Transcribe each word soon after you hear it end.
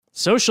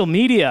social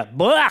media.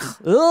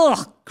 Blech,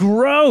 ugh,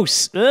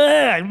 gross.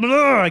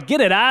 Ugh, get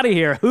it out of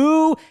here.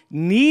 Who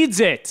needs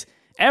it?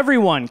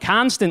 Everyone,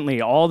 constantly,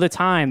 all the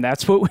time.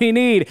 That's what we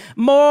need.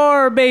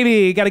 More,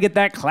 baby. Got to get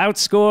that clout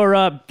score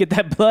up. Get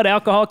that blood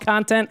alcohol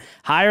content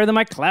higher than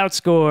my clout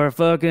score.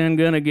 Fucking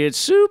gonna get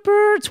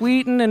super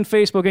tweeting and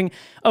Facebooking.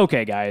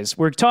 Okay, guys,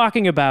 we're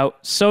talking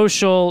about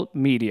social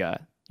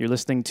media. You're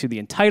listening to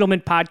the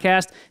Entitlement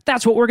Podcast.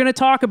 That's what we're going to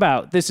talk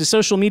about. This is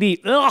Social Media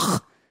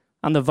Ugh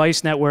on the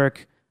Vice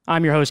Network.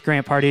 I'm your host,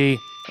 Grant Pardee.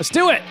 Let's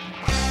do it.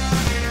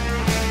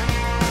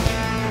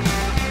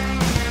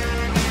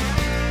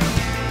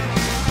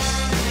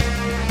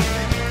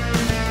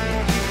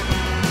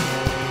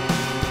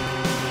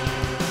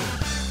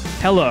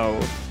 Hello,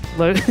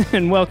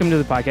 and welcome to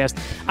the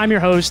podcast. I'm your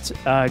host,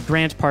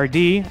 Grant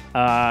Pardee.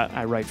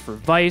 I write for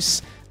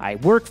Vice. I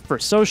work for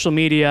social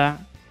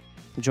media.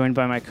 I'm joined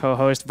by my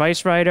co-host,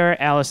 Vice writer,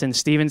 Allison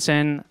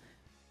Stevenson.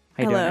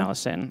 How you doing,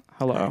 Allison?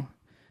 Hello. Hi.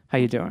 How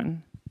you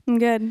doing? I'm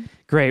good.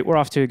 Great. We're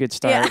off to a good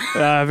start.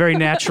 Yeah. Very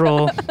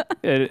natural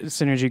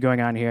synergy going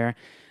on here.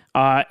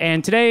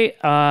 And today,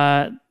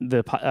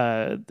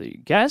 the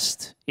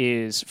guest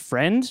is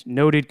friend,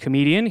 noted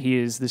comedian. He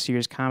is this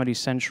year's Comedy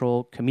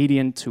Central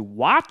comedian to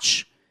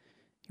watch.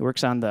 He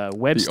works on the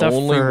web stuff. The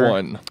only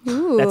one.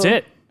 Ooh. That's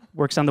it.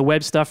 Works on the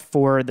web stuff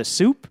for The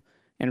Soup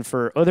and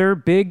for other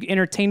big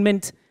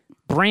entertainment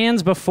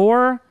brands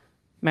before.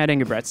 Matt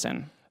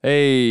Ingebretson.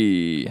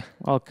 Hey.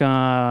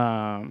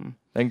 Welcome.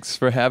 Thanks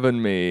for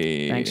having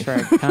me. Thanks for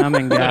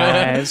coming,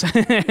 guys.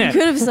 You could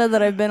have said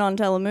that I've been on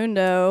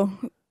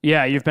Telemundo.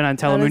 Yeah, you've been on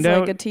Telemundo. That is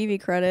like a TV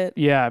credit.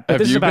 Yeah, but Have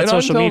this is you about been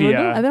on social Telemundo?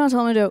 media. I've been on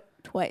Telemundo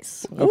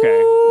twice.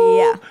 Okay.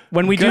 Yeah.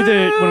 When we do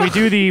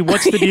the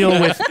What's the Deal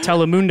with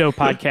Telemundo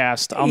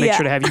podcast, I'll make Yeah.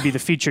 sure to have you be the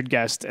featured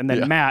guest, and then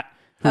Yeah. Matt,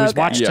 who has Okay.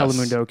 watched Yes.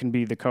 Telemundo, can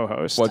be the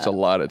co-host. Watch a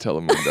lot of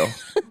Telemundo.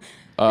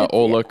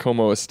 Hola,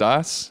 ¿cómo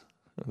estás?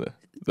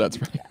 That's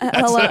right.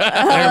 Hello.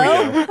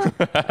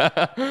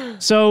 There we go.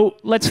 So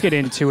let's get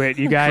into it,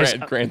 you guys.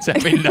 Grant's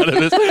having none of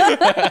this.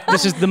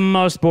 This is the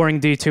most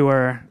boring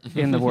detour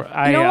in the world.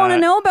 You don't want to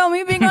know about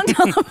me being on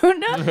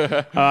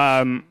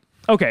Telemundo?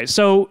 Okay,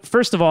 so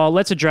first of all,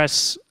 let's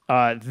address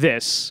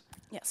this.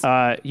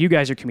 Yes. You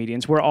guys are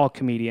comedians. We're all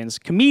comedians.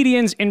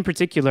 Comedians in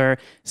particular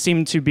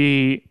seem to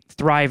be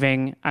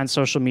thriving on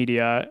social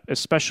media,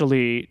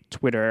 especially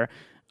Twitter.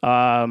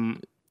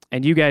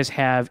 And you guys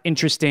have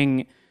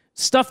interesting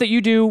stuff that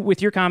you do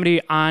with your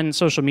comedy on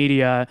social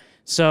media.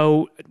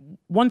 So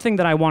one thing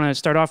that I want to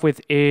start off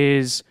with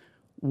is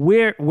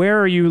where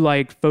are you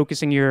like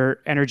focusing your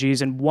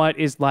energies, and what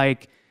is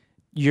like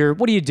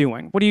what are you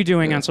doing? What are you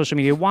doing on social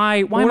media? Why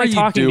am I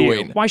talking to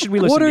you? Why should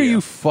we listen What to are you?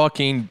 you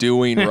fucking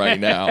doing right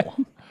now?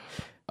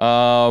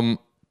 I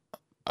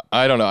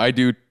don't know. I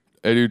do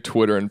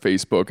Twitter and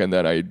Facebook, and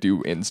then I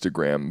do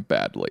Instagram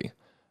badly.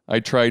 I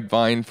tried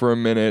Vine for a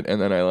minute,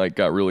 and then I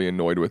got really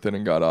annoyed with it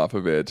and got off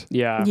of it.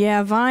 Yeah.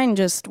 Yeah, Vine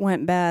just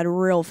went bad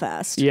real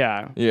fast.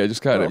 Yeah. Yeah, it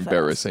just got Real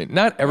embarrassing.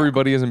 Not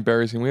everybody is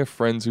embarrassing. We have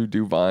friends who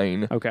do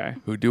Vine, Okay.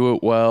 who do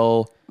it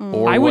well,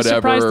 or I was whatever.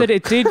 surprised that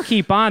it did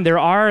keep on. There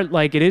are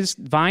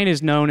Vine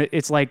is known.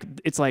 It's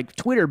like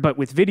Twitter, but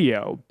with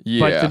video. But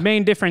Yeah. the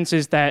main difference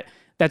is that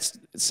that's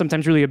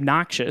sometimes really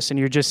obnoxious, and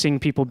you're just seeing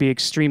people be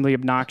extremely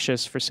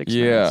obnoxious for 6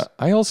 Yeah, minutes.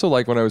 I also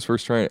when I was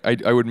first trying,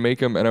 I would make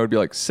them and I would be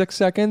like 6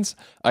 seconds,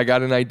 I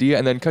got an idea,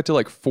 and then cut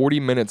to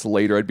 40 minutes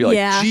later, I'd be like,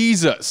 Yeah.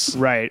 Jesus,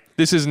 Right.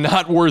 this is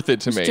not worth it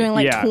to me. Doing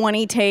Yeah.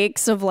 20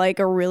 takes of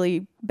a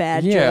really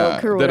bad Yeah,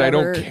 joke or that I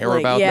whatever. don't care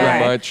about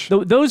that yeah. much.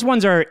 Those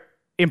ones are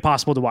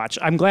impossible to watch.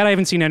 I'm glad I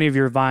haven't seen any of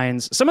your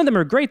Vines. Some of them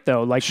are great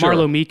though. Like Sure.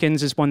 Marlo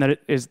Meekins is one that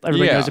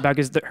everybody Yeah. knows about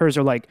because hers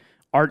are like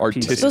art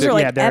Artistic. pieces. Those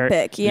are they're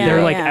epic. Yeah,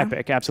 they're yeah.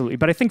 epic, absolutely.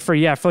 But I think for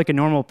a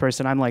normal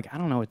person, I'm like, I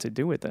don't know what to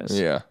do with this.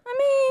 Yeah.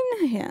 I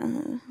mean,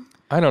 yeah.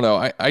 I don't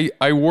know.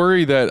 I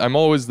worry that I'm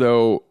always,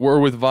 though, or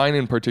with Vine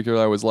in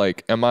particular, I was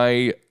like, am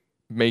I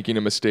making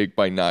a mistake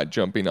by not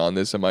jumping on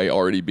this? Am I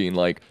already being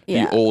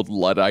Yeah. the old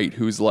Luddite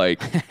who's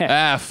like,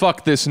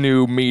 fuck this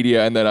new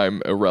media, and then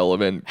I'm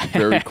irrelevant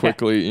very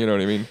quickly? You know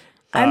what I mean?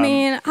 I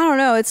mean, I don't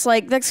know. It's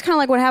that's kind of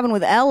like what happened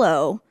with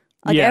Ello.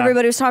 Yeah.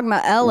 Everybody was talking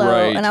about Ello,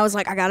 Right. and I was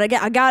like, I got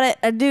it.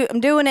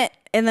 I'm doing it.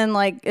 And then it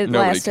Nobody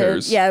lasted.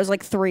 cares. Yeah, it was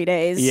 3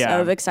 days Yeah.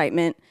 of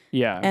excitement,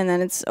 Yeah. and then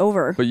it's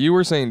over. But you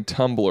were saying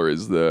Tumblr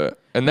is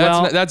and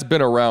that's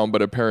been around,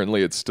 but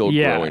apparently it's still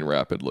Yeah. growing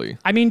rapidly.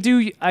 I mean,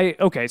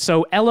 okay,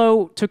 so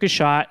Ello took a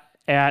shot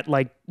at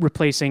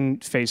replacing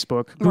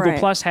Facebook. Google Right.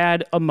 Plus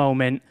had a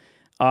moment.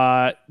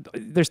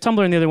 There's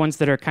Tumblr and the other ones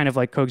that are kind of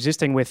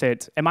coexisting with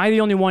it. Am I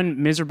the only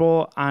one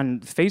miserable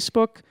on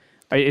Facebook?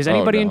 Is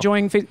anybody no.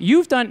 enjoying Facebook?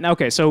 You've done,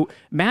 okay, so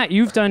Matt,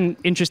 you've done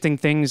interesting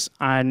things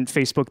on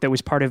Facebook that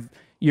was part of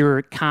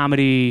your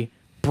comedy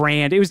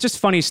brand. It was just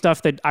funny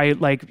stuff that I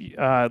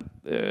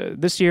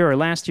this year or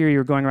last year, you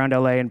were going around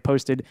LA and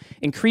posted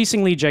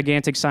increasingly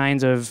gigantic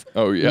signs of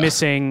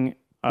missing.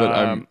 That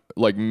I'm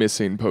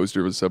missing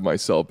posters of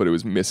myself, but it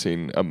was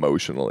missing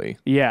emotionally.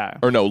 Yeah.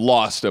 Or no,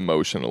 lost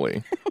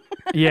emotionally.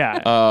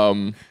 Yeah.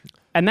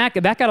 And that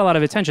got a lot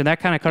of attention. That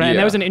kind of caught, and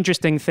that was an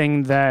interesting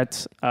thing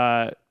that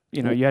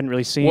you hadn't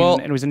really seen.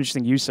 And it was an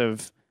interesting use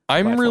of.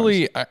 I'm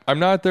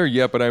not there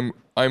yet, but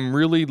I'm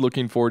really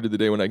looking forward to the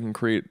day when I can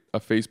create a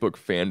Facebook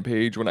fan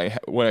page when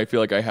I feel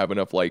like I have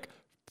enough like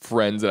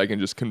friends that I can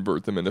just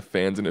convert them into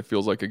fans, and it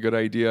feels like a good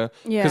idea.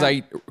 Yeah.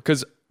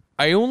 Because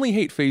I only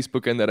hate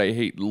Facebook and that I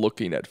hate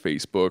looking at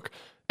Facebook.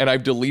 And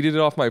I've deleted it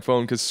off my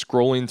phone because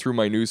scrolling through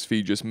my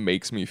newsfeed just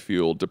makes me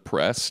feel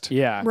depressed.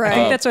 Yeah. Right. I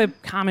think that's a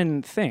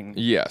common thing.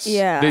 Yes.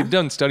 Yeah. They've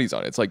done studies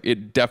on it. It's like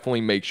it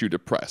definitely makes you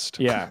depressed.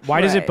 Yeah.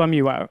 Why does it bum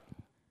you out?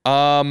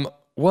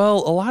 Well,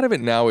 a lot of it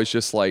now is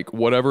just like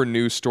whatever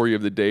news story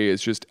of the day is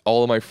just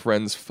all of my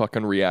friends'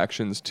 fucking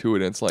reactions to it.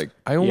 And it's like,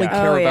 I only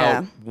care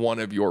about one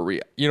of your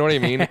you know what I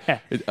mean?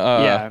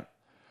 Yeah.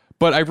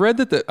 But I've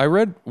read I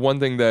read one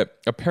thing that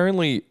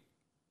apparently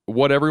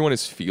what everyone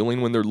is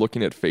feeling when they're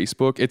looking at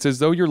Facebook, it's as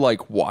though you're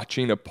like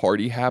watching a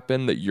party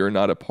happen that you're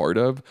not a part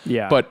of.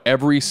 Yeah. But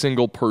every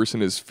single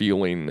person is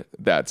feeling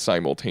that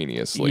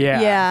simultaneously.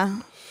 Yeah. Yeah.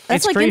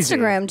 That's It's like crazy.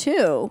 Instagram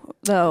too,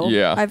 though.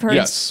 Yeah. I've heard.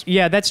 Yes.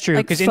 Yeah, that's true.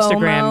 Like Because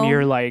Instagram, FOMO.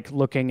 you're like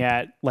looking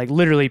at like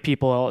literally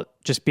people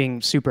just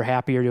being super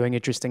happy or doing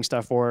interesting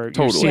stuff, or you're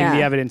Totally. seeing the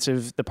Yeah. evidence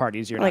of the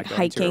parties you're Like not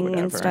going to or hiking and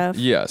whatever. stuff.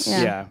 Yes.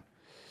 Yeah.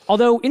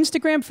 Although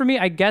Instagram for me,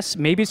 I guess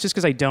maybe it's just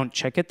because I don't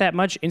check it that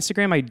much.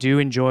 Instagram I do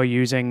enjoy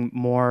using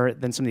more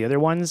than some of the other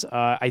ones.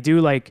 I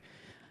do like.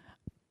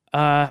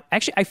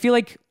 Actually, I feel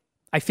like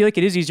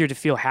it is easier to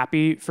feel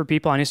happy for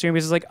people on Instagram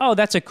because it's like, oh,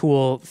 that's a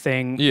cool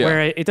thing. Yeah.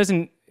 Where it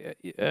doesn't.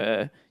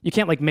 You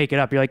can't like make it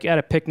up. You're like at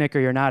a picnic or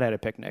you're not at a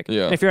picnic.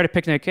 Yeah. And if you're at a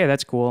picnic, hey,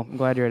 that's cool. I'm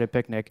glad you're at a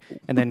picnic.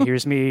 And then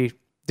here's me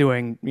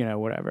doing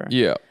whatever.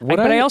 Yeah. But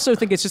I also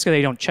think it's just because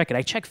I don't check it.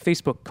 I check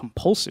Facebook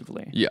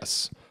compulsively.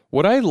 Yes.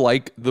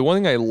 The one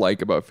thing I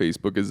like about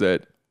Facebook is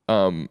that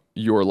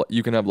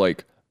you can have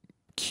like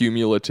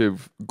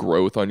cumulative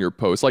growth on your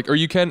post,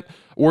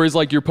 whereas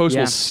like your post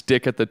will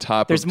stick at the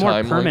top. There's of more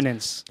timelines.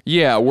 permanence.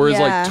 Yeah. Whereas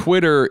Yeah. like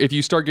Twitter, if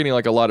you start getting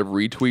like a lot of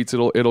retweets,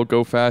 it'll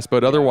go fast,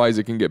 but otherwise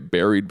it can get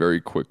buried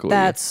very quickly.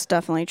 That's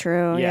definitely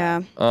true.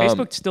 Yeah.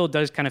 Facebook still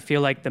does kind of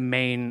feel like the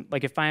main,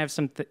 like if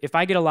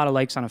I get a lot of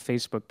likes on a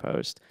Facebook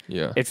post,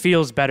 Yeah. it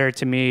feels better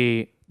to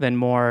me than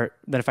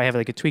if I have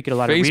like a tweet, get a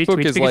lot of Facebook retweets is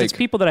because it's like-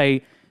 people that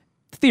I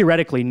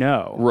theoretically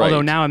know. Right.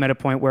 Although now I'm at a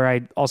point where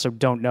I also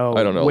don't know,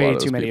 I don't know a way lot of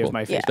too those many people. of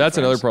my Facebook Yeah. That's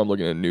another friends. problem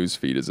looking at news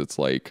feed is it's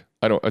like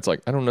I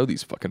don't know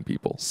these fucking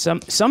people. Some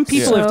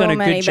people have So done a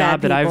many good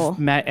job bad that people. I've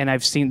met and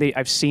I've seen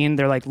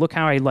they're like, look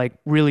how I like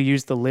really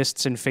use the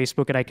lists in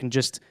Facebook and I can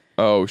just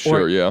Oh,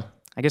 sure, yeah.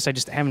 I guess I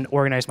just haven't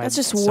organized my That's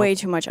just way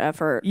too much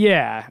effort.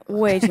 Yeah.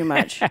 Way too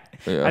much.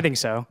 Yeah. I think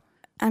so.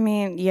 I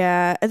mean,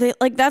 yeah,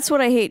 like that's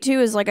what I hate too.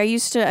 Is like I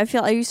used to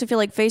feel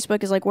like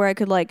Facebook is like where I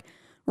could like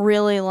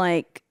really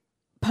like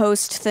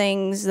post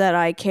things that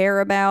I care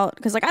about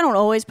because like I don't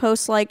always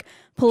post like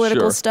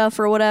political Sure. stuff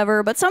or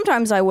whatever, but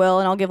sometimes I will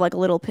and I'll give like a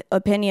little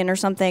opinion or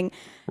something.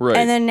 Right.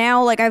 And then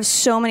now like I have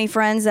so many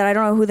friends that I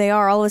don't know who they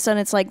are. All of a sudden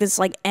it's like this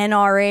like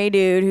NRA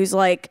dude who's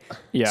like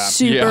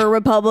super Yeah.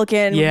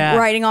 Republican Yeah.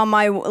 writing on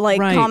my like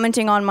Right.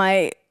 commenting on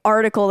my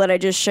article that I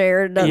just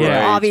shared that like,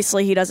 Yeah.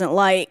 obviously he doesn't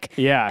like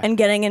Yeah. and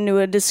getting into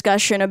a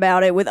discussion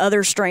about it with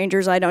other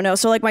strangers I don't know.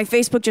 So like my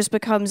Facebook just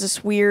becomes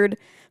this weird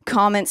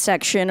comment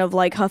section of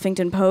like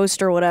Huffington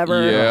Post or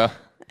whatever. Yeah.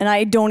 And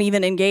I don't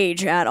even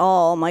engage at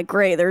all. I'm like,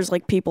 great, there's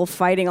like people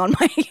fighting on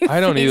my I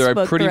don't either. I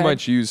Facebook pretty thread.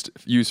 much use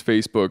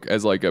Facebook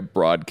as like a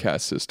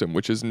broadcast system,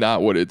 which is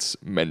not what it's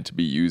meant to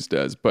be used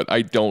as. But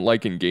I don't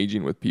like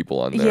engaging with people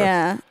on there.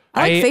 Yeah.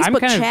 I like I'm Facebook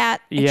kind of-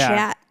 chat and yeah.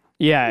 chat.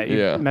 Yeah,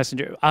 Yeah.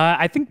 Messenger.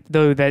 I think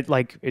though that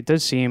like it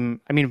does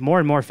seem. I mean, more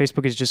and more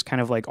Facebook is just kind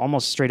of like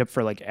almost straight up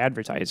for like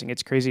advertising.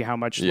 It's crazy how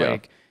much Yeah.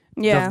 like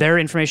Yeah. of their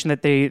information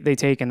that they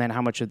take, and then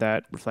how much of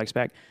that reflects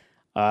back.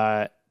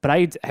 But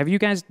do you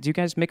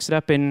guys mix it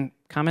up in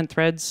comment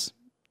threads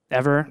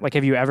ever? Like,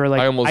 have you ever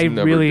like? I almost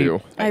never really,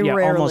 do. I yeah, almost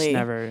rarely.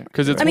 never.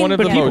 Because it's I mean, one of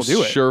but the people most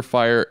do it.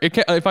 surefire.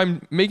 If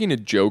I'm making a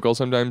joke, I'll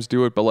sometimes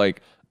do it, but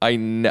like I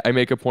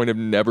make a point of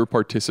never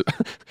participate.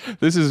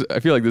 I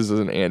feel like this is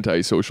an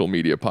anti-social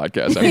media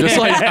podcast. I'm just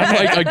like I'm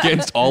like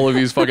against all of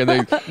these fucking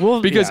things. Well,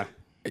 because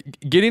yeah.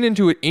 getting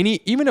into it,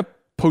 even a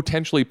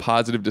potentially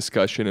positive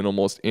discussion in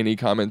almost any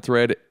comment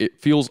thread, it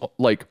feels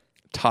like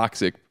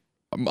toxic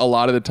a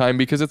lot of the time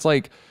because it's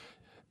like,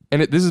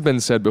 and this has been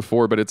said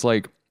before, but it's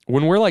like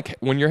when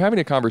you're having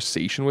a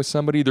conversation with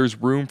somebody, there's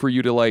room for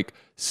you to like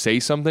say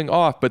something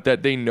off, but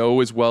that they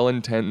know is well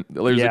intent.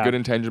 There's a Yeah, good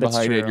intention that's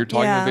behind it. true. You're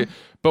talking Yeah. about it,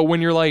 but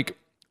when you're like,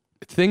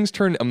 things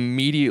turn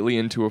immediately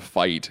into a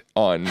fight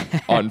on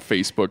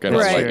Facebook and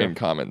Right. like in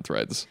comment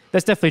threads.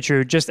 That's definitely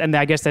true. And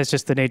I guess that's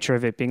just the nature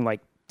of it being like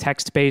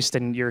text based,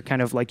 and you're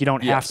kind of like you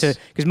don't have Yes. to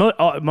because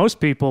most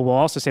people will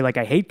also say like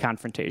I hate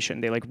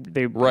confrontation.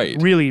 They Right.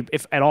 really,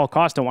 if at all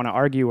costs, don't want to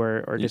argue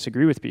or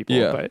disagree with people.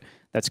 Yeah. But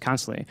that's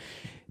constantly.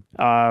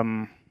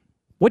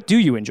 What do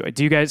you enjoy?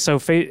 Do you guys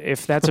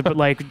if that's a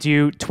like do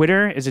you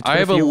Twitter? Is it Twitter I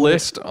have for a you?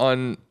 list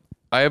on.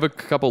 I have a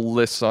couple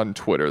lists on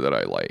Twitter that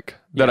I like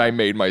that I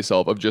made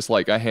myself of just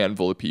like a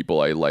handful of people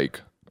I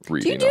like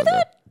reading. do on there.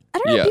 that? I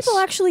don't know if people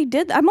actually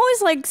did that. I'm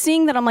always like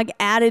seeing that I'm like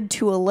added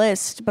to a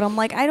list, but I'm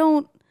like, I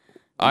don't.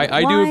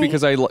 I do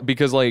it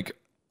because like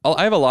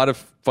I have a lot of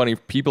funny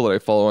people that I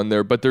follow on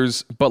there, but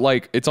there's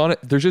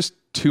just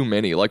too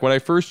many. Like when I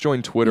first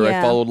joined Twitter,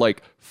 I followed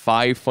like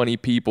 5 funny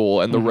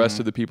people, and the rest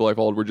of the people I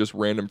followed were just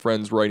random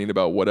friends writing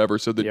about whatever.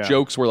 So the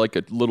jokes were like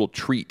a little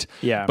treat.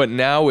 Yeah. But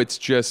now it's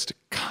just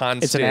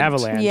constant. It's an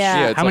avalanche.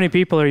 Yeah. How many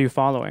people are you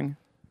following?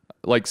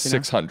 Like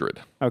 600.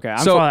 Okay,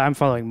 I'm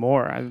following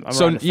more. I'm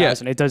around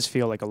 1,000. It does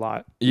feel like a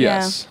lot.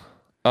 Yes.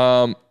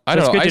 I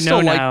It's don't know. good I to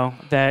know still now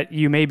that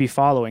you may be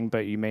following,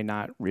 but you may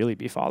not really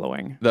be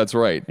following. That's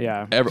right.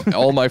 Yeah.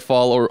 All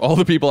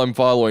the people I'm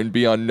following,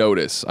 be on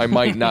notice. I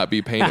might not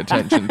be paying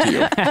attention to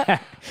you.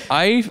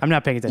 I'm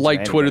not paying attention.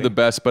 Like to Twitter anybody. the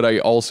best, but I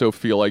also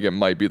feel like it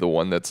might be the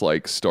one that's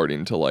like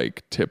starting to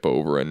like tip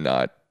over and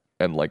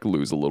like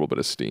lose a little bit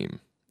of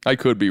steam. I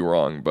could be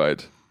wrong,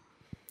 but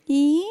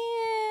Yeah,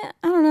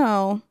 I don't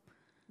know.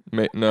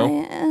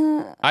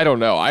 No, I don't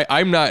know.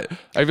 I'm not.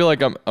 I feel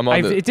like I'm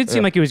on. It did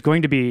seem like it was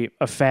going to be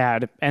a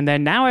fad, and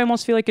then now I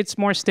almost feel like it's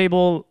more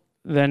stable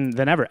than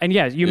ever. And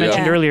yeah, you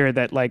mentioned earlier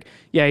that like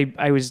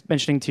I was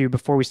mentioning to you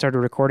before we started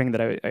recording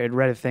that I had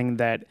read a thing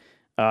that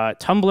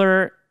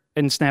Tumblr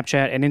and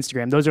Snapchat and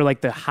Instagram, those are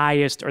like the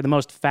highest or the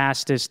most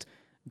fastest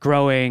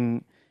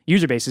growing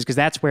user bases, because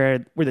that's where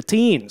the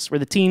teens and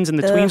the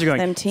tweens are going.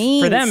 Them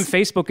teens. For them,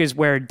 Facebook is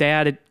where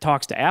dad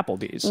talks to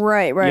Applebee's.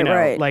 Right.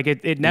 Like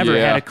it never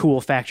had a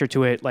cool factor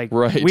to it. Like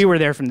we were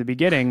there from the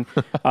beginning,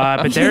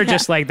 but they're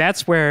just like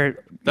that's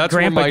where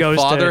Grandpa where goes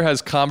my father to,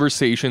 has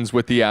conversations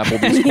with the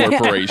Applebee's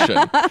Corporation.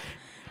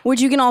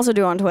 Which you can also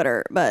do on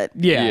Twitter, but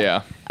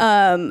Yeah.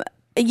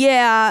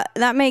 yeah,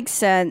 that makes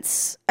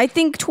sense. I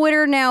think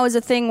Twitter now is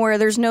a thing where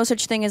there's no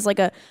such thing as like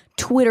a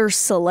Twitter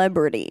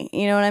celebrity.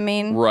 You know what I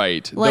mean?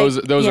 Right. Like,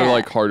 those are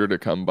like harder to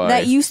come by.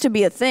 That used to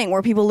be a thing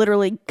where people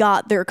literally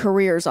got their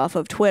careers off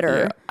of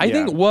Twitter. Yeah. I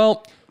think,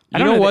 well, you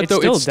know what though?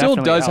 It still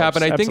does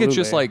happen. I think it's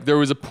just like there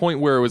was a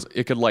point where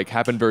it could like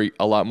happen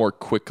a lot more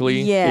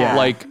quickly. Yeah.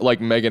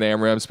 Like Megan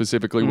Amram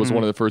specifically was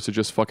one of the first to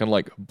just fucking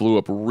like blew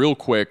up real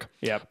quick.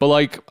 Yep. But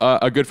like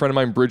a good friend of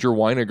mine, Bridger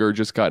Weiniger,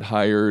 just got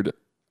hired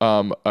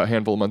a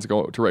handful of months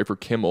ago to write for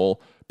Kimmel,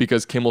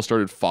 because Kimmel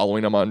started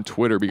following him on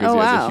Twitter because he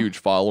has a huge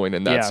following,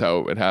 and that's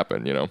how it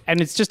happened, you know?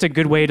 And it's just a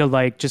good way to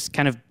like just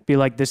kind of be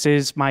like, this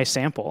is my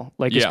sample.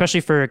 Like,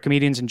 especially for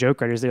comedians and joke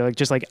writers, they're like,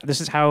 just like,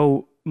 this is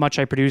how much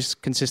I produce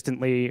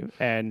consistently.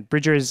 And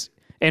Bridgers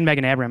and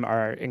Megan Abram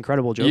are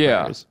incredible joke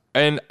writers.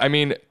 And I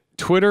mean,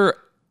 Twitter,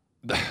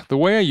 the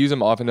way I use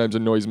them oftentimes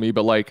annoys me,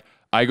 but like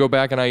I go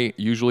back and I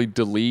usually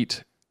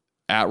delete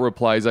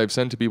 @replies I've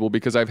sent to people,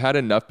 because I've had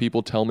enough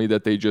people tell me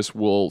that they just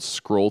will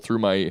scroll through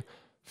my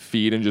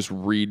feed and just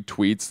read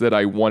tweets that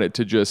I want it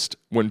to just,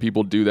 when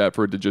people do that,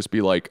 for it to just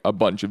be like a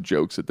bunch of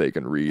jokes that they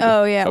can read.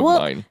 Oh yeah, well,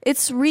 mine.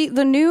 It's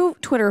the new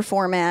Twitter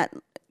format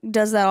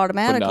does that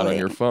automatically. But not on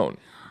your phone.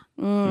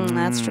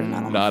 That's true.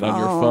 Not on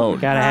your phone.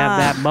 Gotta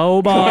have that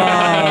mobile.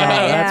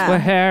 That's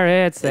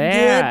where it's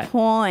at. Good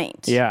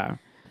point. Yeah.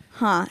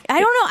 Huh. I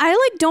don't know.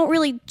 I like don't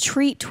really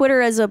treat Twitter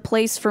as a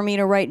place for me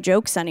to write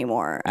jokes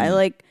anymore. I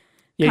like.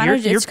 It's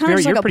kind of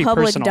just like a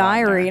public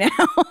diary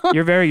now.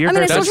 You're very. I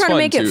mean, I'm still trying to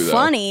make it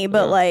funny,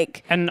 but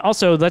like. And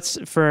also,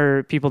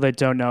 for people that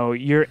don't know,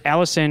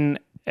 Allison,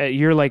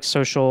 your like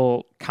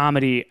social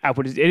comedy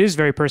output, it is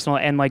very personal,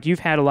 and like you've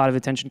had a lot of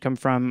attention come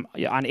from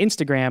on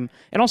Instagram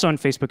and also on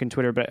Facebook and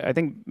Twitter, but I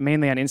think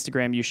mainly on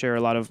Instagram you share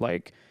a lot of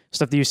like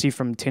stuff that you see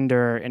from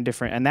Tinder and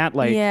different, and that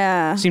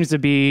like seems to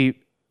be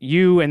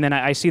you. And then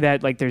I see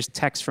that like there's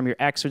text from your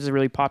ex, which is a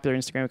really popular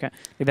Instagram account.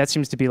 Like, that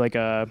seems to be like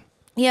a.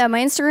 Yeah, my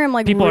Instagram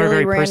like people really are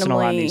very randomly, personal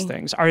on these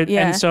things.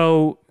 And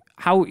so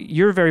how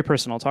you're very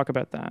personal. Talk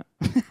about that.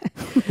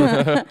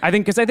 I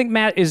think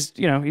Matt is,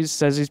 he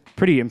says he's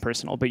pretty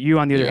impersonal, but you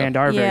on the other hand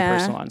are very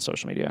personal on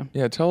social media.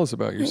 Yeah, tell us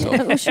about yourself.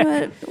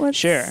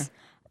 Share.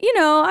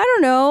 I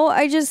don't know.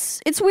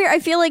 It's weird. I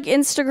feel like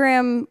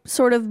Instagram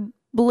sort of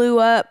blew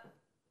up,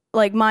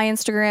 like my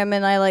Instagram,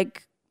 and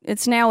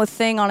it's now a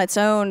thing on its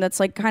own that's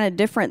like kind of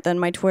different than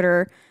my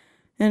Twitter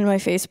and my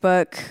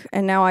Facebook.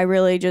 And now I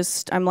really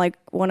I'm like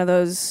one of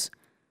those,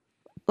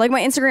 like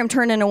my Instagram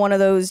turned into one of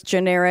those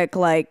generic,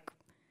 like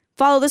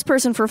follow this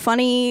person for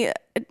funny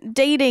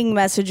dating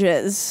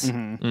messages.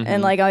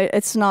 And like,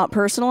 it's not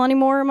personal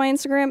anymore, my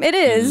Instagram. It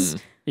is.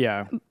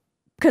 Yeah.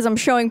 Because I'm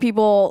showing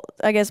people,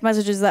 I guess,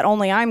 messages that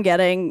only I'm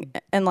getting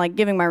and like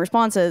giving my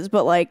responses,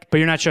 but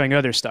you're not showing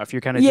other stuff.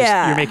 You're kind of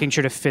you're making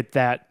sure to fit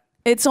that.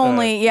 It's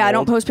only, I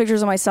don't post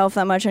pictures of myself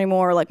that much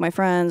anymore, like my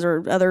friends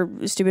or other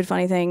stupid,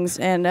 funny things.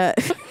 And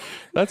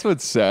that's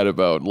what's sad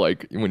about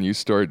like when you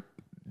start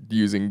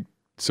using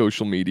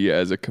social media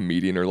as a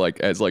comedian or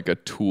like as like a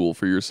tool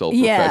for yourself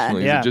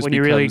professionally. Yeah, it just when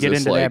you really get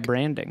into like, that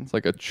branding. It's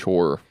like a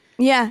chore.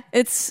 Yeah,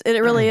 it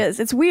really is.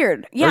 It's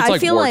weird. Yeah, I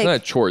feel work. like It's not a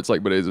chore. It's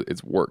like, but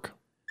it's work.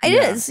 It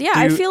is. Yeah,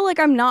 I feel like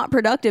I'm not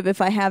productive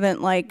if I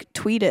haven't like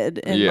tweeted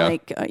in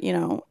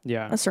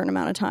a certain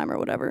amount of time or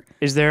whatever.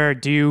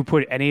 Do you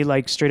put any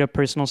like straight up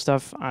personal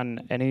stuff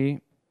on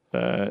any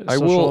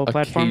social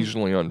platform?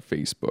 Occasionally on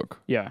Facebook.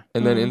 Yeah.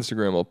 And then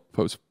Instagram I'll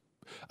post.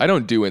 I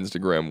don't do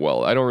Instagram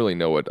well. I don't really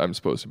know what I'm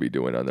supposed to be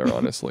doing on there,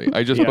 honestly.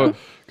 I just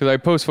because I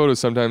post photos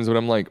sometimes, but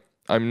I'm like,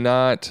 I'm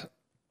not.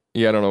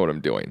 Yeah, I don't know what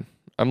I'm doing.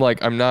 I'm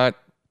not.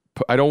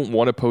 I don't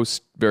want to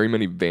post very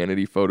many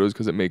vanity photos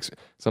because it makes.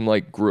 So I'm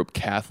like grew up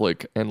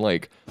Catholic and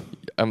like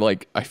I'm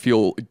like I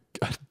feel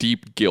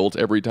deep guilt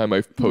every time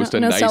I post a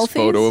nice selfies?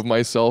 photo of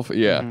myself.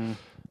 Yeah.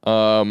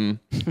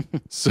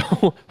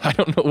 So I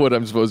don't know what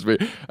I'm supposed to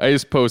be. I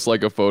just post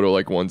like a photo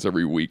like once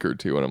every week or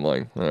two, and I'm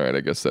like, all right,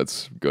 I guess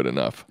that's good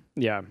enough.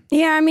 Yeah.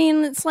 Yeah, I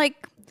mean, it's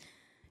like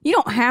you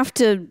don't have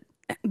to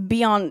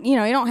be on. You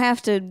don't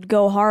have to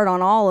go hard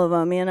on all of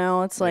them.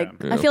 It's like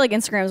I feel like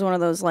Instagram is one of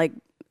those like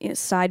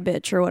side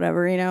bitch or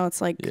whatever.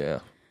 It's like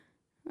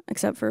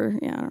except for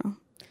I don't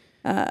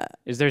know.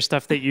 Is there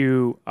stuff that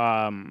you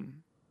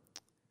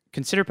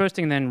consider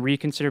posting and then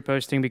reconsider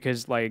posting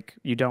because like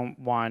you don't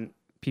want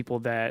people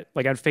that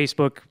like on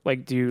Facebook,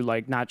 like do you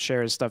like not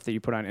share stuff that you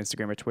put on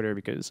Instagram or Twitter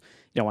because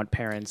you don't want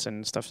parents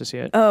and stuff to see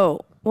it? Oh,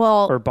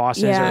 well, or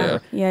bosses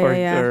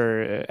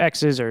or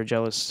exes or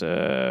jealous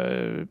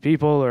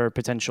people or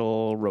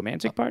potential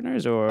romantic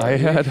partners or I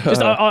had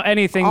just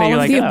anything that you're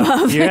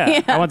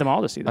like, I want them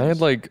all to see this. I had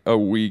like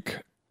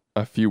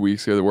a few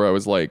weeks ago where I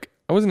was like,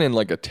 I wasn't in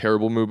like a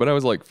terrible mood, but I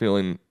was like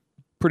feeling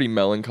pretty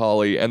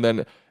melancholy. And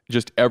then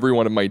just every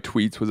one of my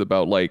tweets was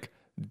about like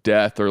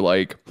death or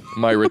like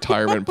my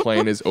retirement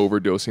plan is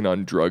overdosing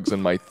on drugs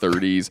in my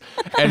 30s.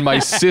 And my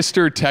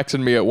sister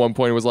texted me at one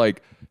point and was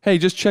like, hey,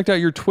 just checked out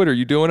your Twitter.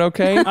 You doing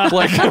okay?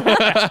 Like,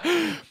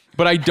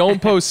 but I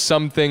don't post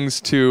some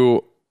things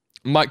to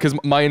because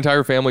my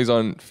entire family's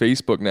on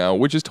Facebook now,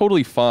 which is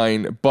totally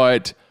fine.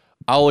 But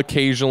I'll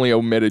occasionally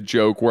omit a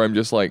joke where I'm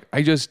just like,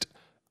 I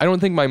don't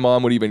think my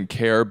mom would even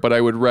care, but I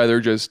would rather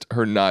just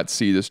her not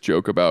see this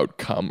joke about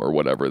cum or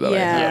whatever that I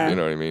have. You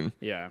know what I mean?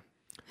 Yeah.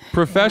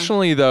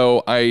 Professionally,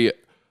 though, I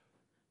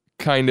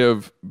kind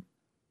of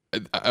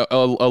a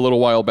little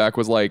while back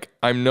was like,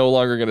 I'm no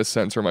longer going to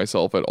censor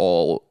myself at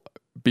all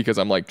because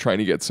I'm like trying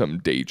to get some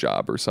day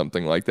job or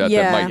something like that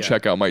that might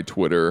check out my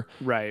Twitter.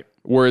 Right.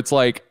 Where it's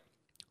like,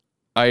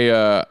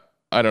 I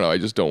don't know. I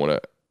just don't want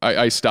to.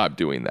 I stopped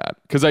doing that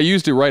because I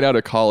used to right out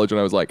of college when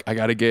I was like,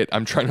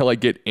 I'm trying to like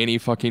get any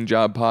fucking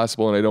job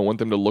possible and I don't want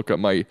them to look up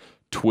my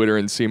Twitter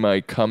and see my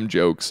cum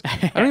jokes.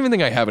 I don't even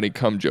think I have any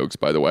cum jokes,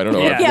 by the way. I don't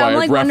know why I'm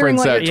like I've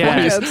referenced that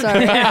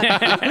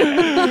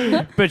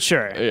twice. But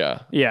sure. Yeah.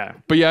 Yeah.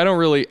 But yeah, I don't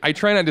really, I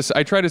try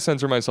to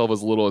censor myself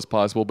as little as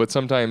possible, but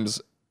sometimes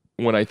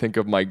when I think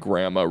of my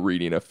grandma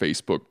reading a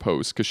Facebook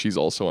post, because she's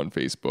also on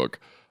Facebook,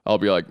 I'll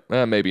be like,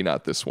 maybe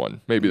not this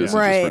one. Maybe this is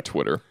just for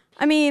Twitter.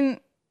 I mean,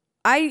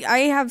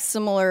 I have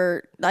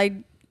similar,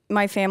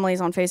 my family's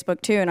on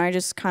Facebook too, and I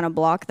just kind of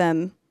block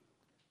them.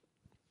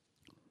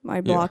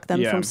 I block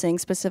them from seeing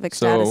specific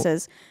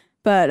statuses.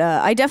 But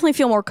I definitely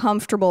feel more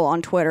comfortable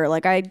on Twitter.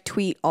 Like I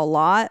tweet a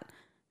lot.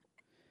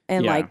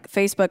 And like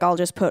Facebook, I'll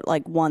just put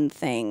like one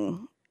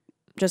thing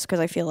just because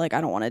I feel like I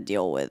don't want to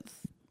deal with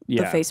the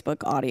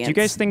Facebook audience. Do you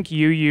guys think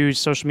you use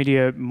social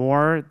media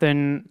more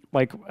than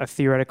like a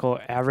theoretical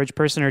average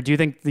person? Or do you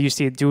think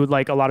do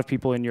like a lot of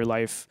people in your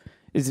life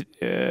is,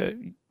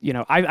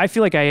 I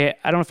feel like I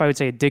don't know if I would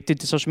say addicted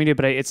to social media,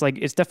 but it's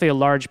definitely a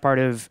large part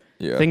of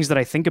things that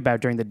I think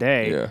about during the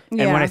day. Yeah.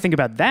 And when I think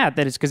about that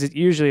it's because it's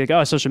usually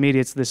like, social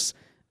media, it's this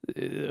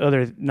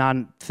other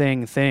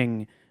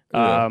non-thing.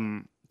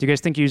 Do you guys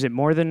think you use it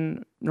more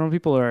than normal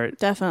people or?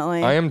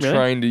 Definitely. I am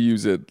trying to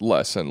use it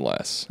less and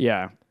less.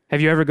 Yeah.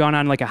 Have you ever gone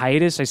on like a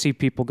hiatus? I see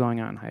people going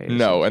on hiatus.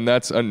 No, and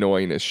that's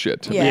annoying as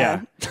shit to me.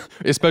 Yeah.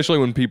 Especially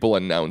when people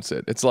announce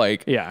it. It's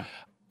like, I'm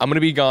going to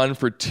be gone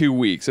for 2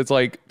 weeks. It's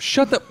like,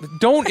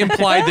 don't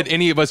imply that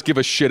any of us give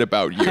a shit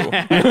about you. You know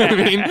what I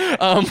mean?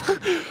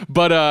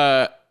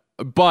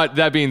 But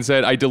that being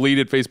said, I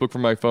deleted Facebook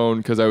from my phone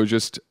because I was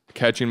just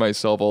catching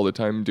myself all the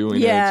time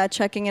doing it. Yeah,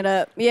 checking it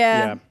up.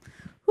 Yeah.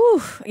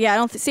 Whew. Yeah,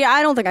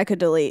 I don't think I could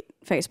delete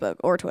Facebook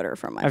or Twitter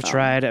from my phone.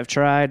 I've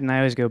tried, and I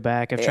always go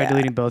back. I've tried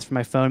deleting both from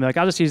my phone. Be like,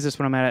 I'll just use this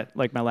when I'm at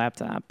like my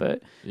laptop,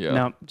 but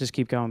no, just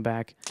keep going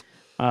back.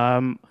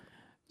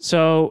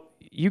 So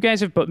you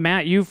guys have, but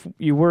Matt, you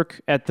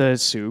work at the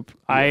Soup.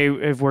 Yeah.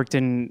 I have worked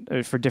in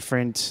for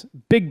different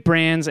big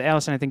brands.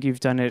 Allison, I think you've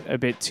done it a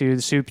bit too.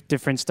 The Soup,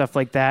 different stuff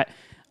like that.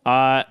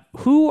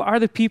 Who are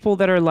the people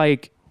that are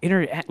like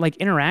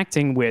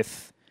interacting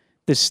with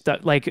this stuff?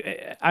 Like,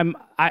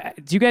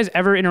 do you guys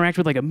ever interact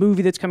with like a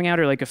movie that's coming out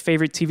or like a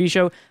favorite TV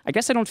show? I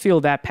guess I don't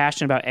feel that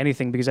passionate about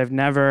anything because I've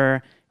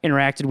never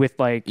interacted with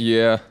like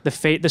the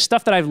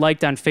stuff that I've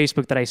liked on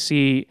Facebook that I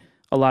see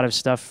a lot of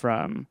stuff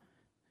from.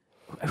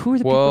 Who are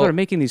the people that are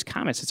making these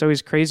comments? It's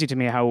always crazy to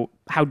me how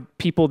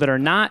people that are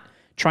not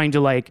trying to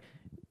like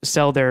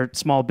sell their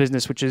small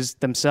business, which is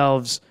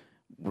themselves.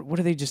 What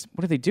are they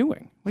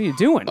doing? What are you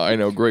doing? I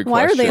know, great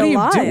Why question. are they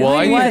alive? Well,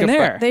 I think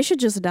there? They should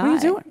just die. What are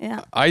you doing?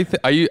 Yeah.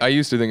 I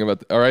used to think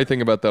about, or I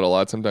think about that a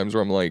lot sometimes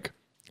where I'm like,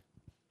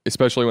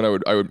 especially when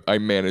I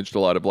managed a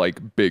lot of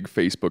like big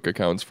Facebook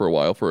accounts for a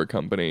while for a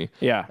company.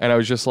 Yeah. And I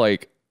was just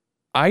like,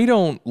 I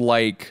don't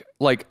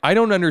I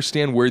don't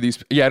understand where these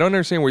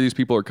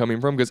people are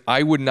coming from, because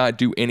I would not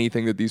do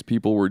anything that these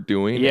people were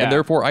doing, and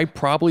therefore I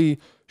probably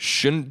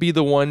shouldn't be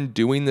the one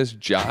doing this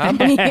job.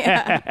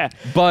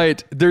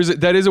 But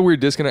that is a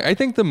weird disconnect. I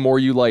think the more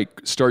you like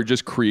start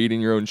just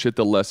creating your own shit,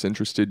 the less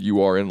interested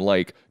you are in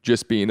like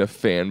just being a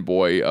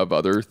fanboy of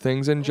other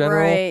things in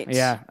general. Right.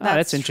 Yeah.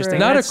 That's interesting.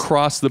 Not That's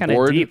across the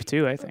board. deep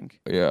too, I think.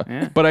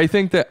 Yeah. But I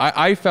think that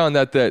I found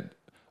that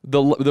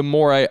the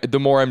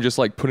more I'm just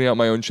like putting out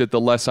my own shit,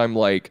 the less I'm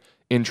like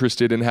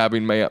interested in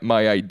having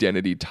my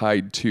identity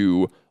tied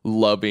to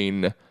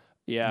loving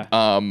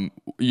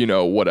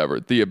whatever,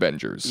 the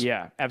Avengers.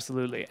 Yeah,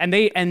 absolutely. And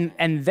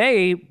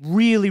they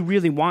really,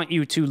 really want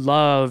you to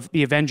love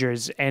the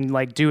Avengers and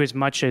like do as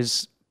much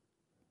as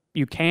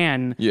you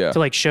can to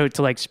like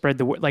spread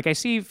the word. Like I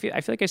feel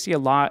like I see a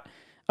lot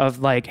of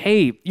like,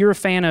 hey, you're a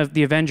fan of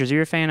the Avengers,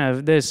 you're a fan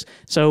of this,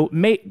 so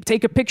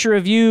take a picture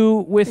of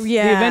you with the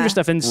Avengers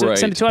stuff and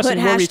send it to us,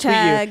 and we'll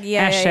retweet you.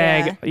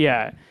 Hashtag.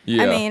 Yeah.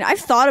 I mean, I've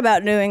thought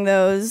about doing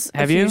those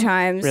a few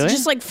times, really?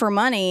 Just like for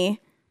money.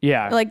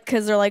 Yeah. Like,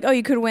 because they're like, oh,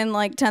 you could win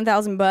like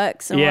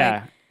 $10,000. Yeah.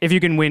 Like, if you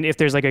can win, if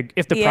there's like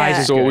if the prize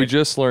is so good. what we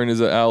just learned is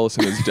that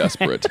Allison is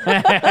desperate.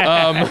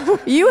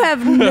 you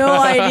have no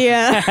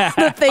idea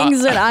the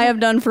things that I have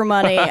done for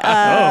money. Oh,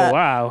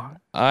 wow.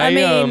 I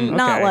mean,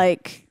 not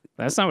like...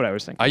 That's not what I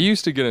was thinking. I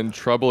used to get in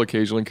trouble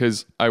occasionally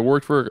because I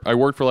worked for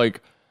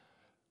like,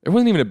 it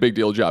wasn't even a big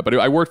deal job, but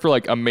I worked for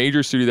like a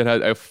major studio that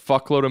had a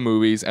fuckload of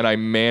movies, and I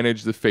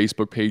managed the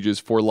Facebook pages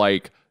for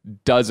like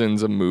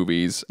dozens of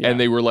movies, and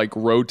they were like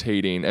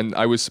rotating, and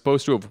I was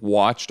supposed to have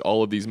watched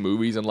all of these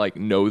movies and like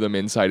know them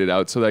inside and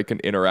out so that I can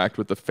interact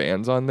with the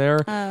fans on there.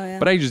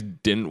 But I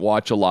just didn't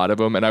watch a lot of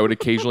them, and I would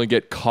occasionally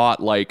get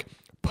caught like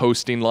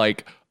posting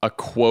like a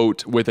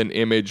quote with an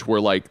image where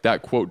like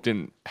that quote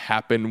didn't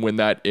happen when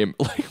that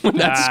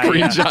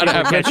screenshot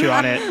happened. Get you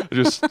on it.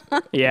 Just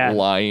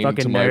lying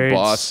Fucking to my nerds.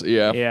 boss.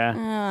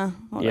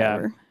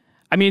 Whatever.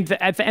 I mean,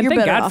 and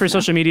thank God for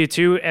social media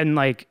too, and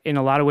like in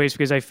a lot of ways,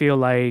 because I feel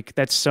like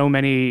that's so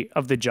many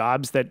of the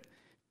jobs that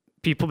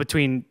people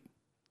between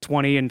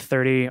 20 and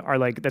 30 are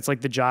like, that's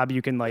like the job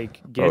you can like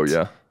get. Oh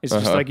yeah. It's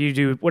just like you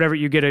do whatever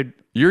you get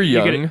You're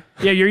young.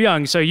 You're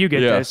young, so you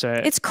get this.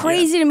 It's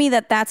crazy to me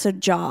that that's a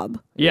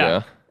job.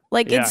 Yeah.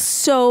 Like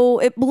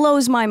it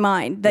blows my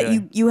mind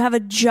that you have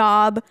a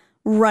job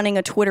running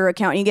a Twitter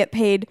account and you get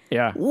paid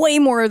way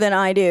more than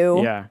I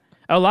do. Yeah.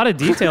 A lot of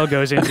detail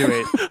goes into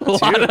it.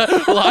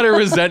 A lot of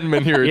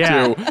resentment here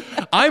too.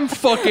 I'm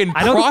fucking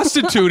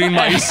prostituting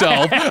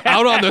myself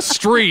out on the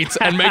streets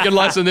and making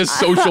less than this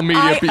social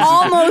media piece. I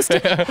almost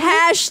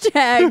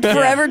hashtagged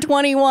Forever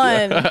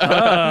 21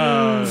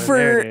 for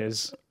there it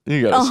is.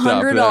 You gotta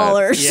stop that.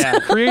 $100. Yeah.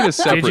 Create a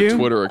separate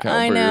Twitter account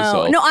I for know.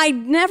 yourself. No, I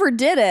never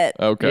did it.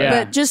 Okay.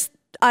 Yeah. But just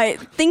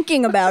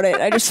thinking about it,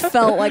 I just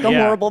felt like a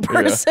horrible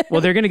person. Well,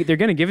 they're gonna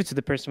give it to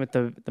the person with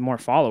the more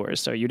followers,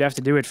 so you'd have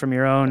to do it from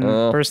your own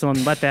personal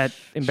and let that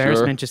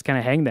embarrassment just kind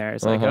of hang there.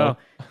 It's like, oh,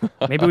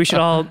 maybe we should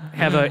all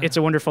have a It's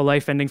a Wonderful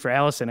Life ending for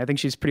Allison. I think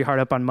she's pretty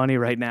hard up on money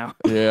right now.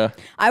 Yeah.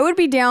 I would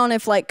be down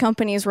if like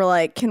companies were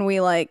like, can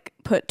we like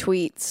put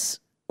tweets,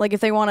 like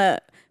if they want to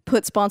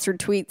put sponsored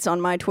tweets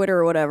on my Twitter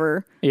or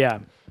whatever. Yeah.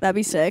 That'd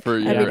be sick.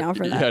 I'd be down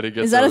for that.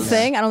 Is that a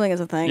thing? I don't think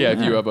it's a thing. Yeah,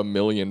 if you have 1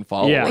 million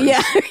followers.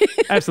 Yeah.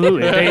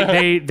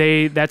 Absolutely.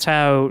 They that's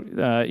how,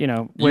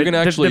 you can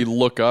actually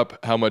look up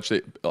how much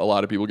a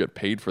lot of people get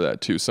paid for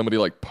that too. Somebody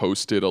like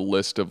posted a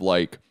list of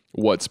like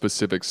what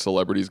specific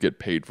celebrities get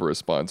paid for a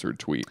sponsored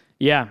tweet.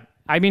 Yeah.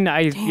 I mean,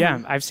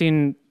 I've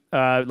seen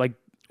I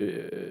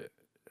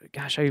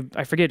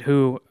forget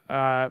who,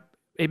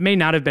 it may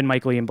not have been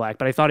Michael Ian Black,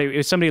 but I thought it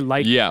was somebody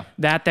like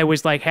that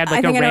was like, had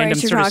like a random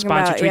sort of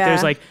sponsored tweet. That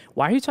was like,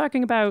 why are you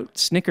talking about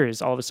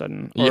Snickers all of a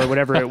sudden or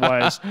whatever it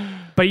was?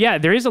 But yeah,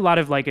 there is a lot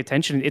of like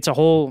attention. It's a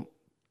whole,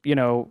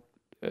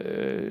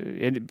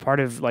 part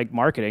of like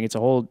marketing. It's a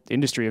whole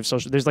industry of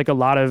social. There's like a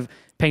lot of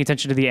paying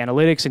attention to the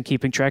analytics and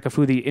keeping track of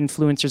who the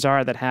influencers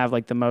are that have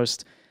like the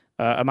most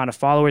amount of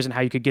followers and how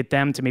you could get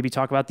them to maybe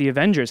talk about the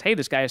Avengers. Hey,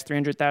 this guy has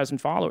 300,000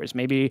 followers.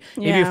 Maybe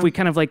if we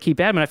kind of like keep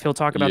at him enough, he'll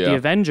talk about the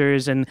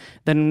Avengers, and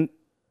then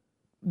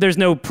there's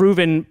no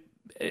proven,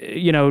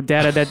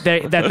 data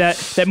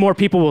that more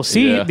people will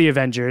see the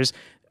Avengers.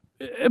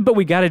 But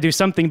we got to do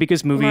something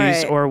because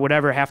movies or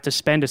whatever have to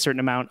spend a certain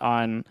amount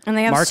on and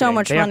they have marketing. So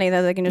much money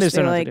that they can just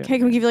be like, hey,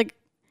 can we give you like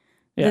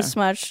this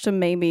much to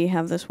maybe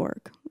have this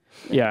work?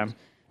 Yeah.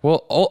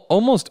 Well,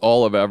 almost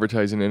all of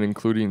advertising, and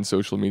including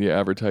social media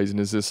advertising,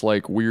 is this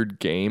like weird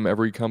game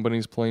every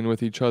company's playing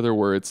with each other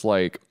where it's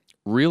like,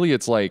 really,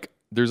 it's like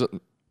there's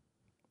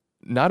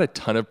not a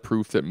ton of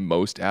proof that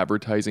most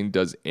advertising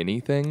does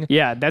anything.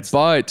 Yeah,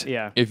 But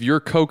if you're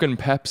Coke and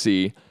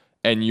Pepsi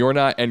and you're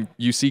not, and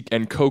you see,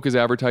 and Coke is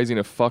advertising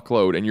a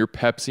fuckload and you're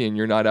Pepsi and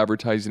you're not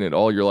advertising at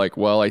all, you're like,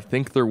 well, I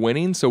think they're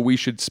winning, so we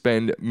should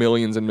spend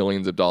millions and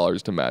millions of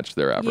dollars to match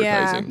their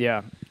advertising.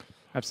 Yeah.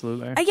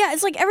 absolutely. Yeah,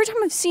 it's like every time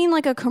I've seen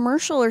like a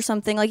commercial or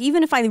something, like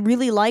even if I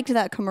really liked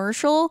that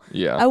commercial,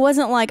 I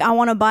wasn't like, I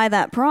want to buy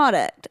that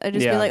product. I'd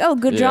just be like, oh,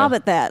 good job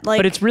at that. Like,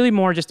 but it's really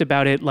more just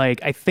about it.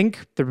 Like, I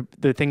think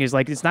the thing is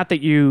like, it's not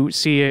that you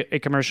see a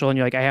commercial and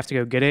you're like, I have to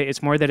go get it.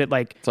 It's more that it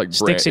like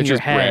sticks in your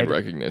head. Brand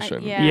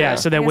recognition.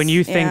 So that when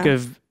you think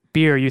of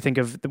beer, you think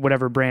of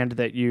whatever brand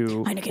that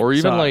you or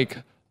even like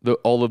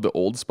all of the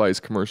Old Spice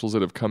commercials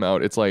that have come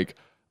out. It's like,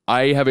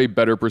 I have a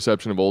better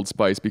perception of Old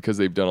Spice because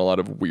they've done a lot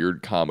of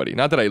weird comedy.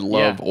 Not that I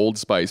love Old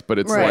Spice, but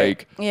it's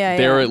like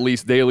they at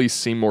least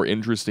seem more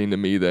interesting to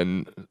me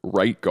than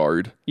Right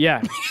Guard.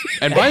 Yeah.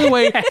 And by the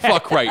way,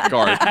 fuck Right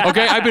Guard.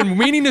 Okay, I've been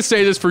meaning to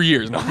say this for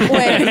years now.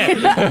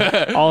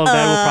 All of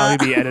that will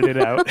probably be edited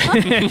out.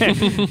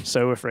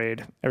 So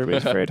afraid.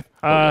 Everybody's afraid.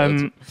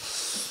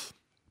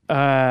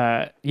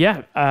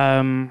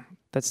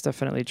 That's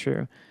definitely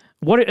true.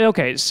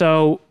 Okay,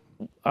 so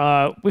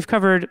we've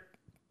covered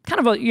kind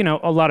of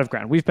a lot of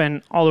ground. We've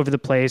been all over the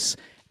place,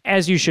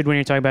 as you should when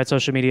you're talking about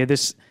social media.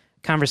 This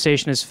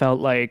conversation has felt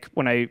like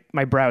when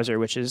my browser,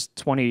 which is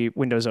 20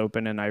 windows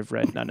open, and I've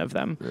read none of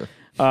them.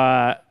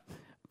 But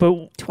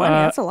 20,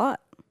 that's a lot.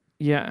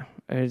 Yeah,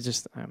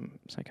 I'm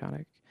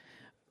psychotic.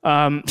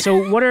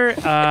 So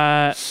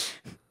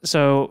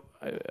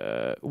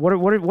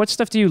what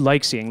stuff do you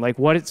like seeing? Like,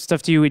 what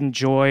stuff do you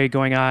enjoy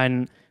going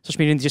on social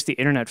media and just the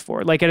internet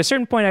for? Like, at a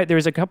certain point, there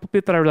was a couple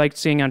bit that I liked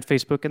seeing on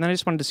Facebook, and then I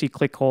just wanted to see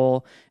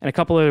Clickhole and a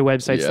couple other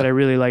websites that I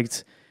really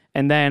liked.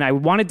 And then I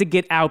wanted to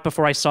get out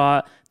before I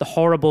saw the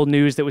horrible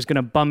news that was going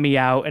to bum me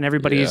out, and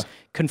everybody's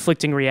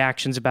conflicting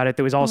reactions about it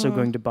that was also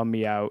going to bum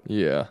me out.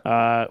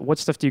 Yeah. What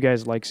stuff do you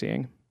guys like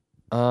seeing?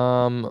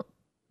 Are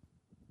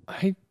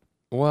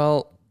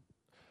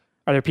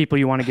there people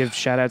you want to give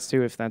shout outs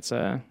to if that's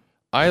well,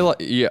 I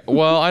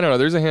don't know.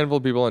 There's a handful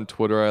of people on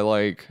Twitter I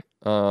like.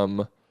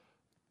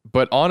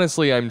 But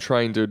honestly, I'm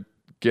trying to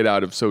get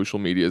out of social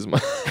media as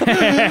much.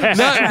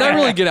 not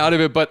really get out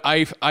of it, but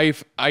I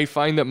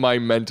find that my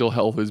mental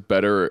health is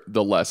better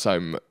the less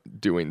I'm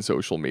doing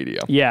social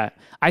media. Yeah.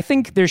 I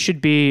think there should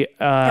be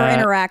or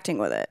interacting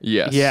with it.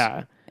 Yes.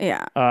 Yeah.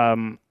 Yeah.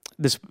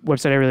 This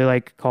website I really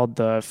like called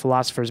the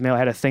Philosopher's Mail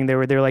had a thing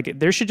they're like,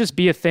 there should just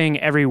be a thing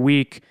every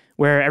week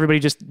where everybody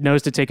just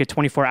knows to take a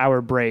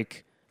 24-hour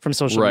break from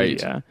social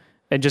media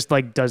and just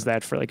like does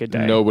that for like a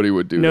day. Nobody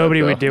would do it,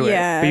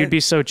 but you'd be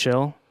so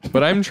chill.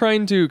 But I'm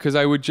trying to,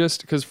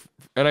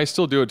 and I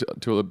still do it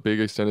to a big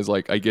extent, is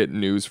like I get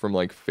news from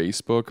like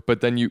Facebook,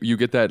 but then you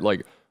get that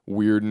like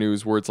weird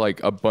news where it's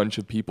like a bunch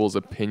of people's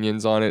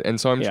opinions on it. And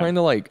so I'm trying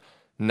to like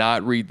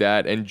not read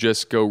that and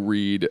just go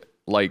read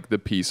like the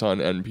piece on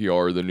NPR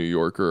or the New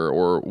Yorker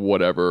or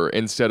whatever,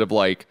 instead of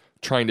like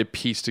trying to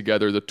piece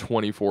together the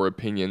 24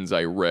 opinions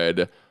I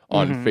read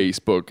on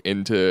Facebook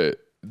into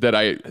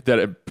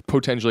that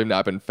potentially have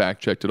not been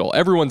fact checked at all.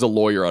 Everyone's a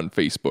lawyer on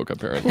Facebook,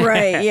 apparently.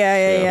 Right.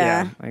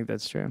 Yeah. I think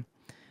that's true.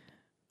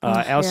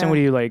 Allison, what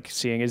do you like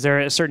seeing? Is there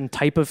a certain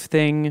type of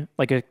thing,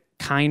 like a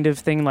kind of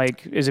thing?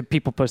 Like, is it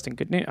people posting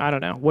good news? I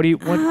don't know. What?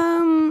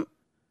 I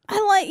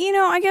like,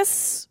 I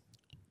guess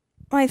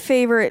my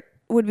favorite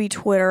would be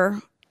Twitter.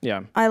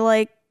 Yeah. I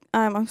like,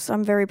 I'm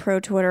very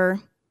pro Twitter,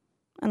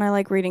 and I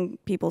like reading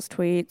people's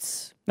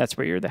tweets. That's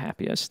where you're the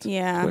happiest.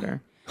 Yeah.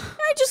 Twitter.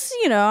 I just,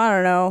 I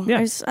don't know.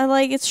 Yeah. I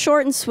like, it's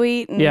short and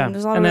sweet, and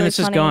there's a lot of and then really it's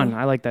just funny. gone.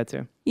 I like that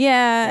too.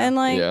 Yeah, and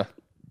like, I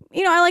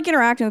like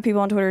interacting with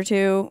people on Twitter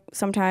too.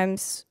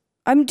 Sometimes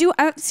I'm doing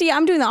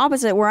the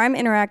opposite, where I'm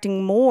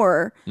interacting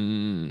more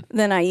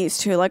than I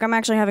used to. Like, I'm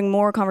actually having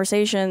more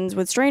conversations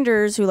with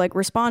strangers who like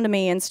respond to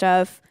me and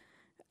stuff.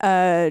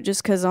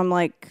 Just because I'm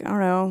like, I don't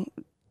know.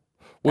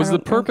 Was the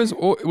purpose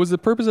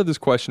of this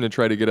question to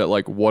try to get at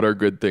like what are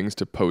good things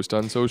to post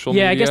on social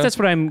media? Yeah, I guess that's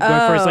what I'm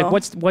going for. Is like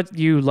what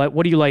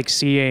do you like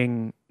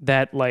seeing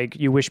that like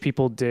you wish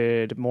people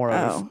did more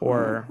of,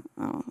 or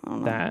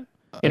that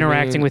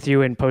interacting with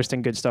you and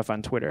posting good stuff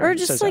on Twitter, or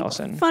just like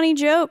Allison. Funny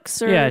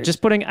jokes, or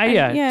just putting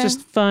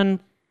just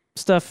fun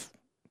stuff,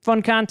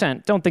 fun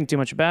content. Don't think too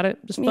much about it.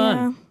 Just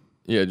fun.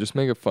 Yeah, just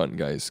make it fun,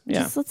 guys.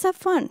 Yeah. Let's have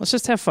fun. Let's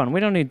just have fun. We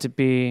don't need to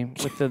be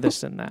with the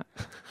this and that.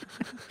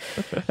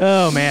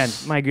 Oh, man.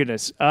 My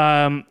goodness.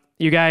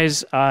 You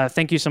guys,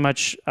 thank you so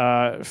much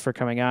for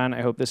coming on.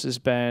 I hope this has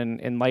been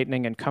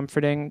enlightening and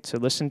comforting to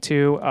listen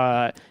to.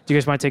 Do you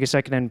guys want to take a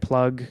second and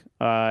plug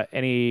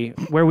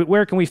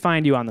where can we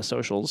find you on the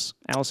socials,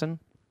 Allison?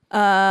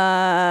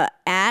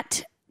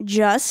 At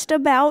Just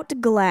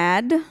About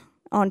Glad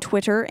on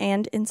Twitter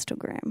and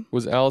Instagram.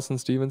 Was Allison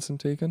Stevenson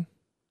taken?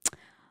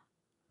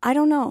 I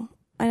don't know.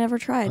 I never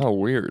tried. Oh,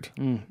 weird.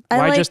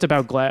 Why Just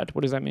About Glad?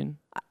 What does that mean?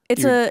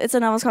 It's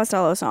an Elvis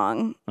Costello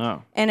song.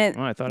 Oh. And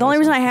the only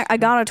reason I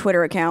got a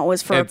Twitter account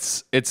was for...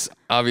 It's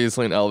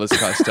obviously an Elvis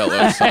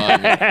Costello song,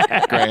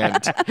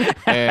 Grant.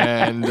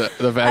 And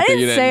the fact that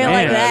you didn't say it know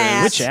like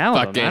that. Which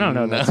album? I don't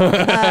know that song.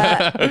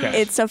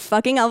 It's a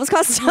fucking Elvis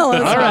Costello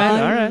song. All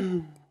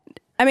right.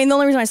 I mean, the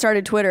only reason I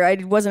started Twitter, I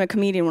wasn't a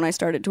comedian when I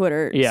started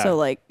Twitter. Yeah. So,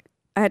 like,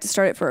 I had to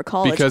start it for a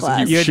college Because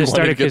class. he You had to wanted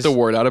start to it get the 'cause-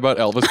 word out about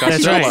Elvis That's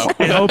Costello. right.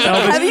 And hope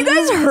Elvis. Have you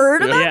guys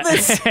heard about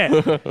this?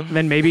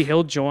 Then maybe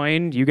he'll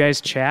join. You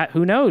guys chat.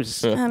 Who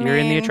knows? You're in the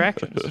mean-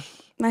 attractions.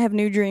 I have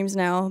new dreams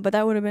now, but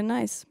that would have been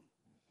nice.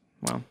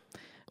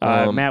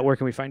 Wow. Matt, where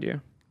can we find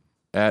you?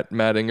 At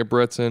Matt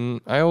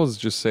Ingebretson. I always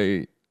just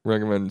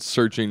recommend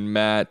searching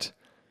Matt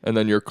and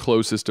then your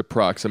closest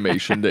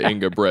approximation to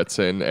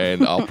Ingebretson,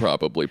 and I'll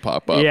probably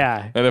pop up.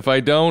 Yeah. And if I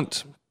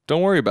don't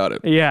worry about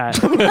it. Yeah.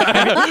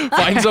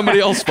 Find somebody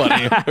else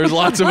funny. There's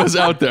lots of us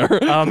out there.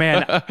 Oh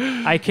man,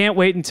 I can't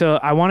wait until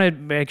I want to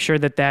make sure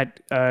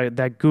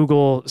that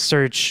Google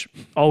search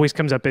always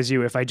comes up as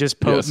you. If I just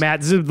post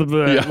Yes.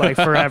 Matt like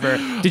forever.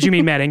 Did you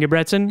mean Matt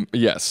Ingebretson?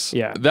 Yes.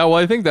 Yeah.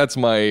 I think that's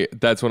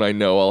when I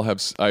know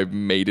I've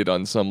made it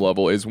on some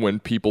level, is when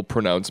people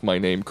pronounce my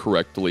name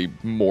correctly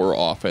more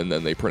often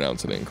than they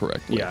pronounce it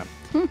incorrectly. Yeah.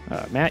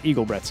 Matt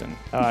Eaglebretsson.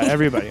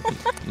 Everybody.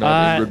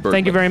 Not Ingrid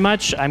Thank you Bergman. very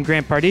much. I'm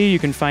Grant Pardee. You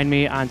can find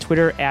me on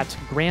Twitter at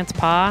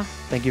GrantPa.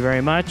 Thank you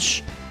very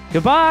much.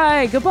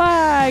 Goodbye.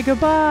 Goodbye.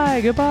 Goodbye.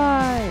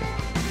 Goodbye.